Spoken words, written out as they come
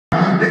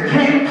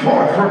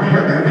sound from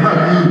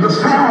heaven, the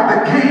sound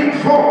that came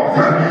forth,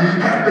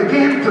 has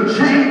begun to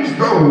change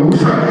those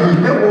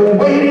that were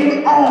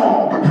waiting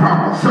on the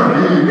promise.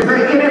 Is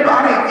there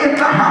anybody in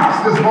the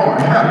house this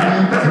morning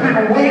that's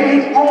been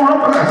waiting on a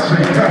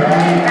blessing,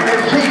 and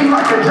it seems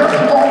like it just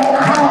won't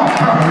come?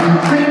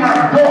 Seems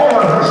like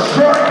doors are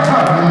shut,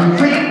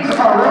 things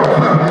are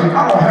rough.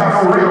 I don't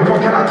have no real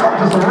folk. Can I talk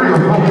to some real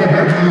folk in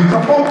here?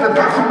 Some folks that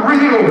got some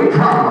real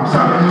problems.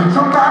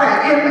 Somebody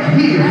in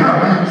here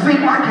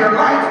seems like your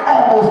life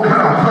almost cut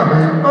off.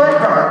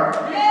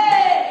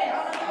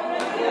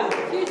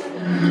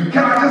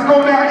 Can I just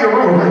go down your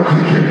road real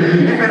quick?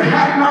 If it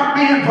had not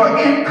been for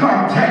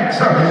income tax,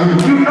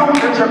 you know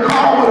that your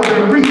car would have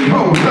been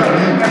repoed.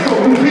 And so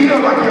you feel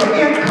like your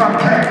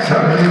income tax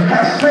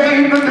has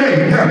saved the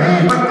day.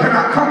 But can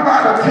I come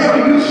by to tell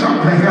you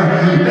something?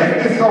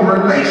 That it's a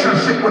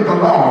relationship with the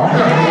Lord.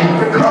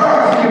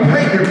 Because you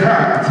pay your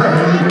tithes,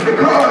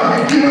 because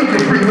you give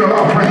your free will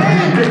offering,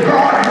 that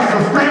God has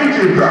sustained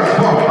you thus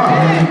far.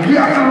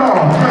 Yes,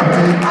 Lord.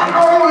 I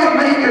know it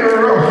may get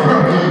rough.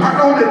 I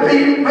know that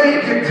things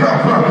may get tough.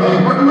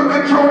 But look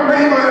at your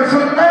neighbor and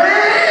say,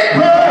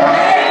 neighbor.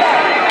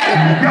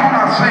 Y'all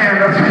not saying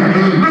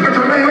nothing. Look at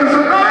your neighbor and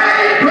say,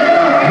 neighbor.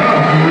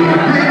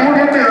 Hang on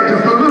in there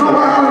just a little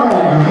while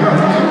longer.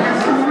 And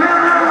so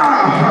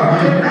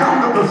now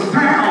that the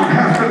sound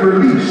has been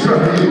released,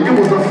 it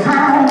was a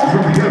sound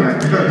from heaven.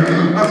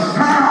 A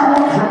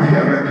sound from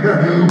heaven.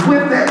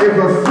 When there is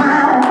a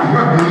sound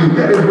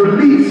that is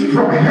released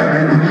from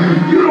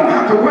heaven, you don't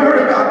have to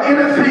worry about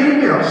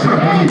anything else.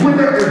 When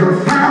there is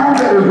a sound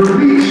that is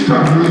released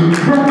from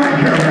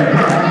heaven,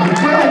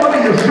 well, what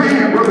are you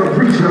saying, brother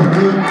preacher?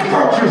 I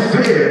thought you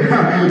said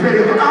that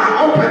if I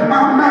open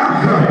my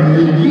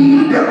mouth,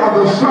 ye that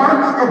are the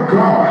sons of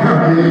God.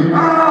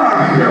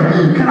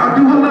 Can I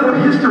do a little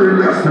history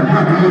lesson?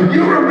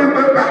 You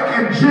remember back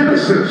in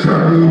Genesis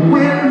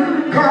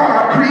when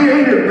God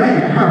created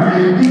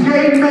man. He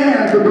gave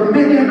man the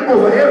dominion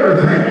over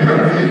everything.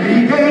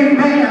 He gave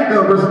man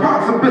the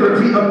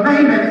responsibility of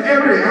naming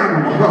every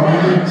animal,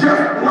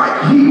 just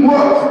like he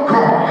was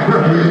God.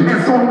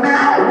 And so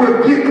now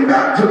we're getting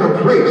back to the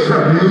place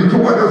to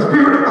where the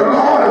Spirit of the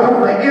Lord is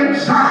on the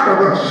inside of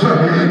us.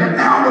 And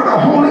now that the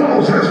Holy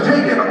Ghost has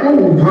taken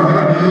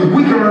over,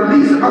 we can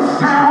release a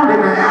sound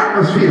in the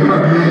atmosphere.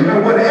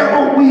 And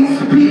whatever we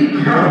speak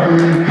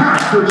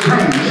has to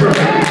change.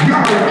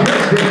 Y'all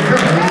catch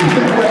this.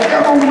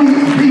 Whatever we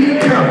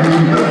speak,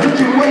 the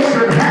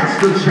situation has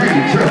to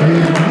change.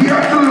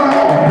 Yes,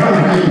 Lord,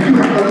 you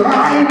have to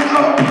line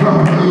up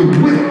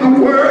with the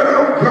word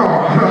of God.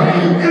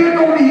 Ain't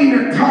no need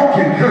in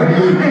talking.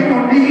 Ain't no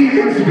need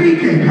in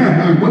speaking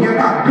when you're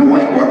not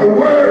doing what the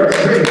word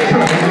says.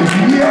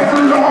 Yes,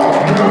 Lord,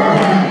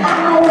 I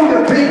know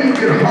that things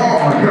get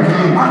hard.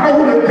 I know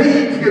that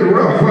things get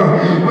rough.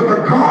 But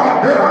the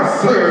God that I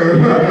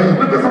serve,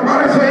 look at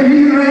somebody say,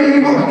 he's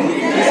able.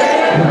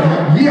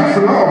 Yes,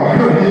 Lord.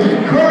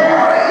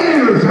 God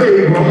is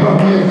able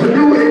to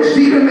do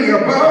exceedingly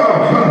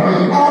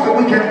above all that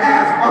we can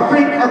ask or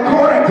think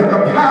according to the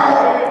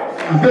power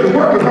that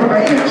worketh on the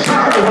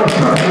inside of us.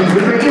 Is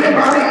there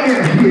anybody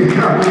in here?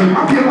 I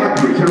feel like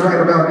preaching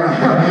right about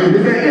now.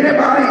 Is there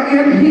anybody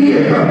in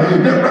here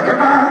that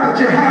recognizes that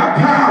you have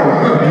power?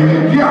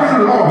 Yes,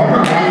 Lord.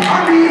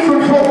 I need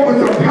some folk with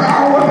some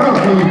power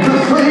to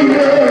say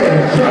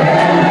yes.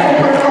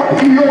 Open up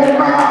your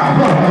mouth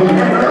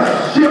and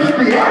let's shift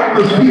the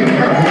atmosphere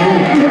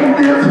in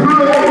this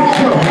place.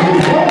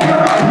 Open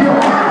up your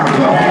mouth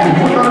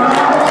with a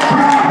loud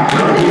sound.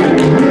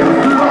 Yes,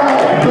 Lord.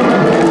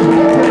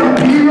 Open up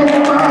your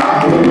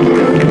mouth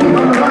with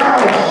a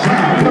loud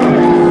sound.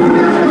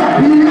 Lift up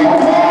your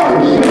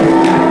voice.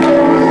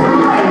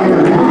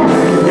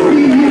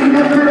 Be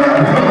lifted up.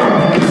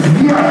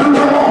 Yes,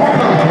 Lord.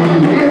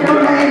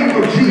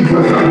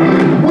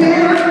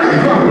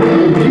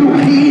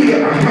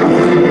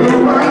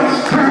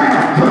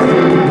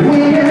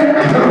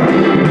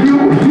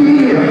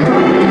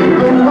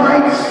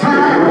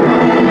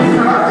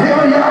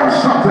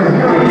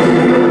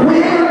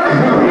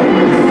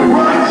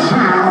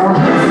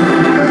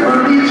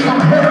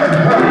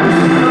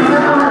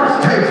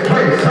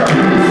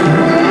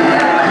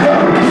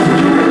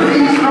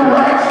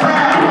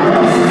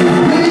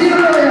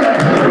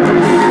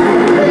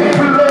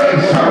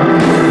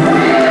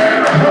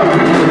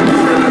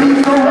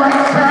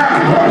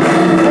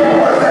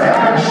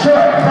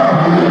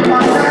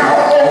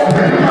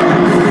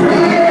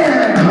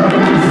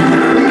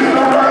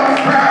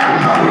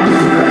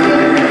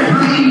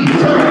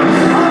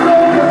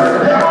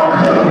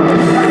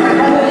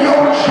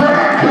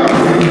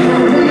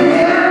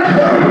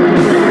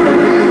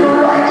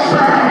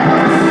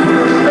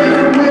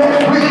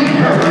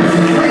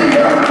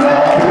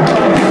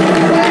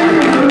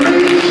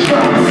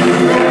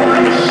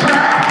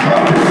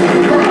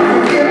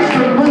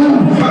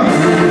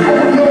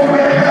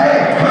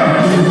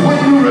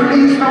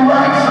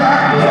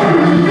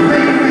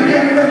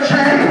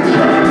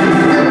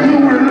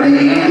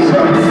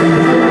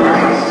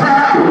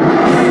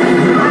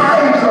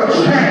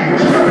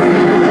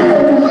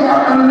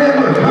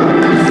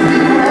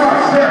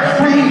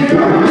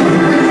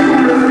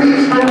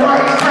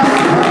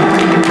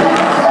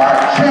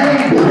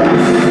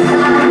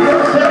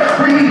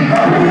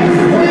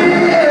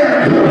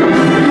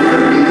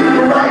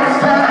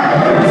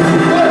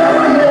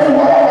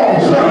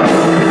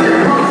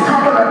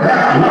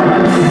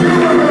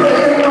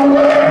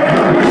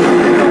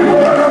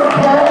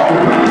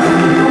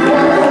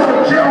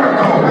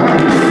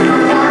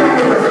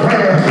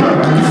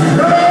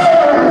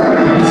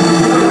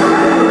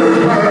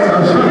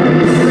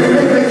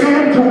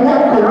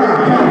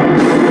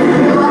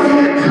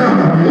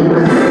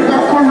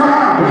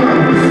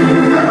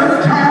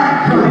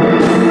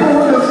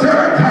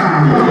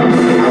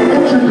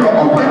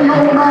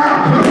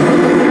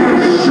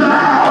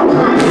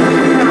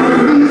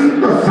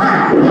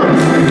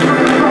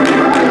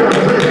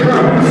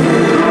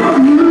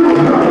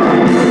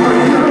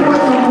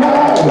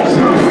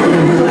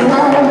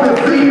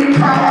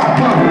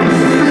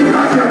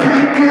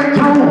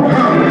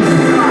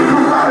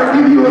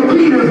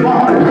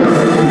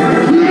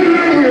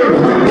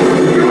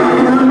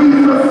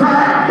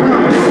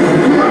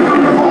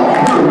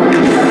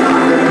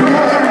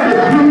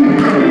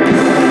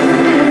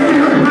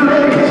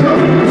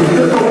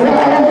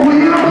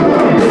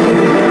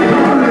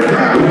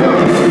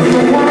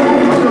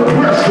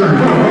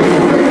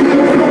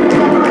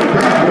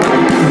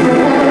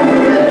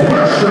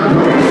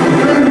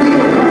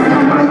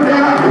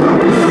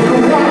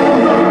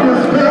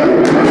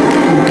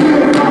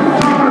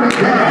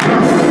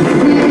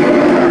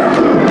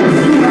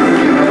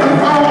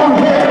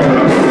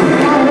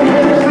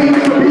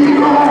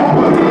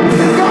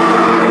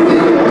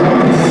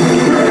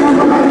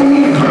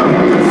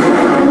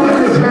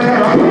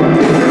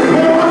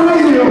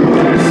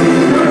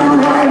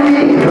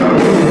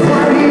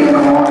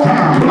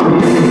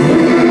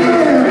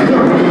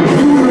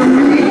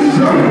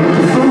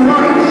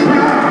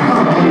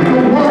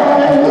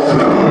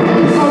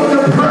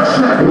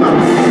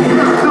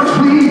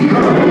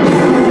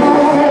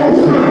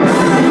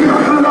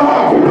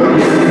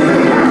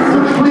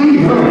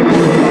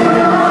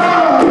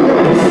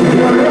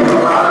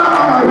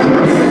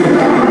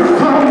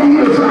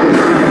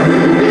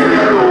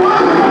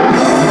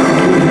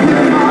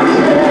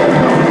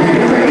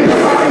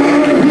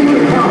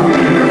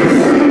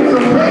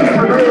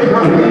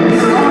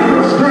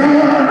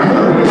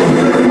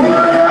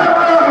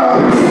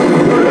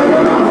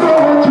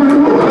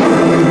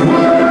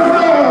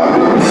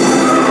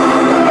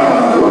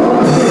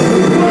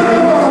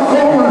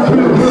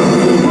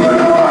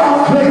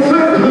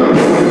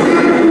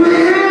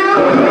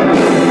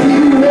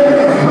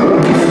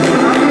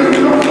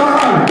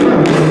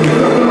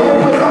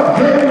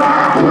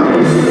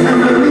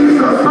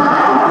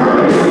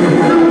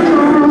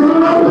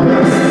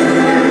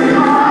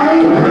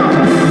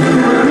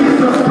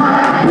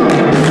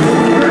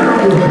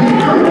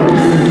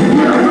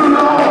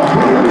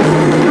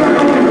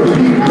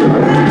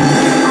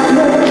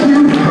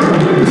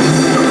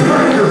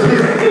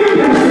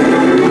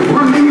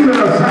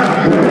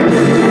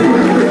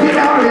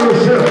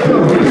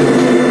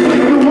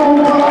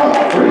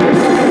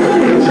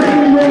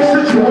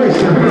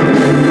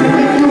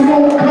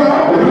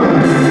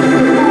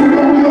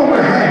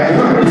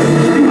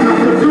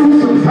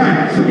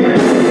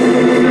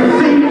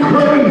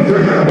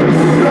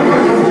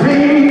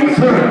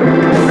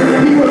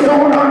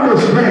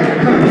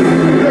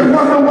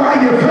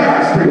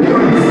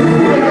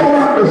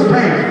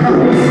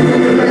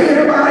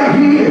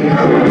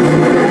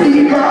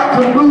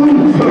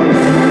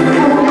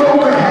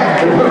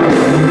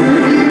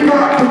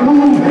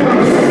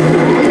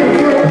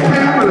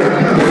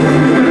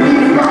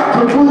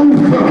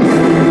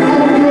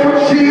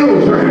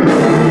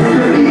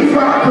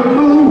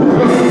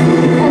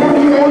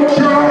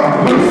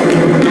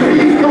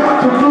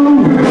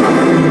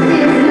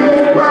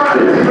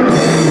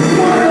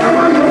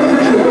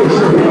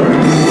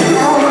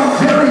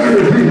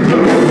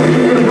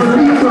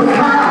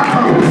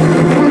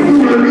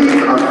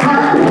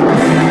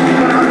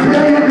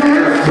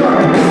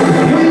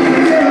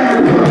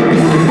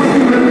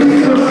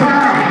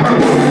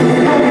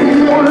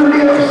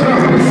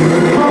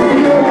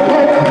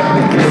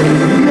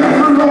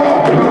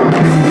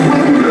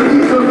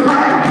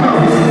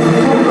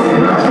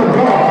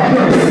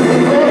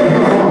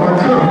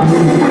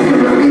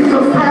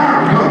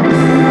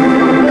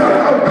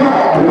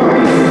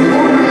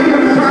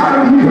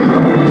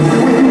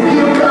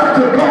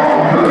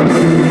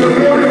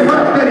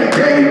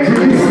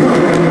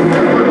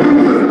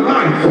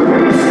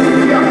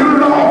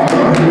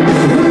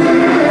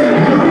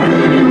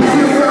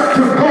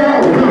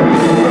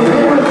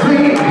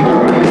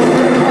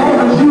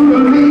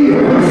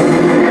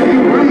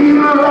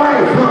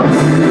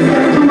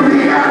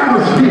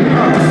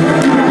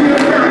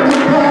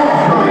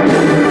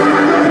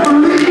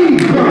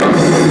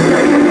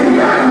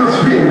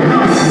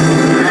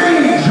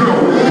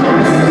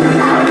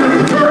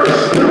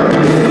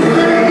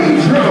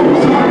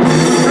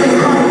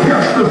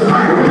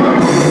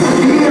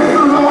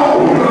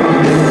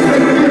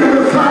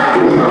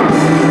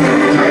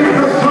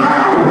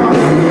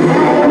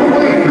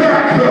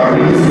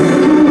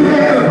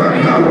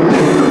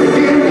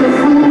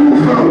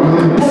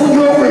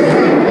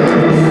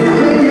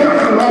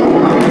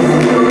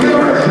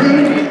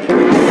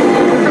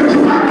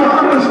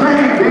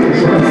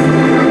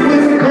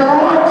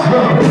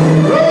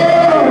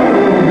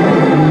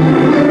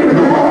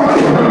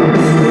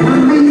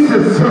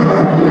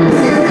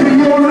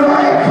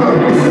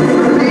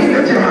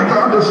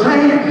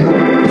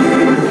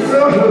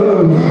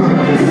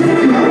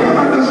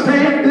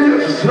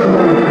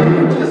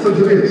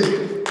 to this.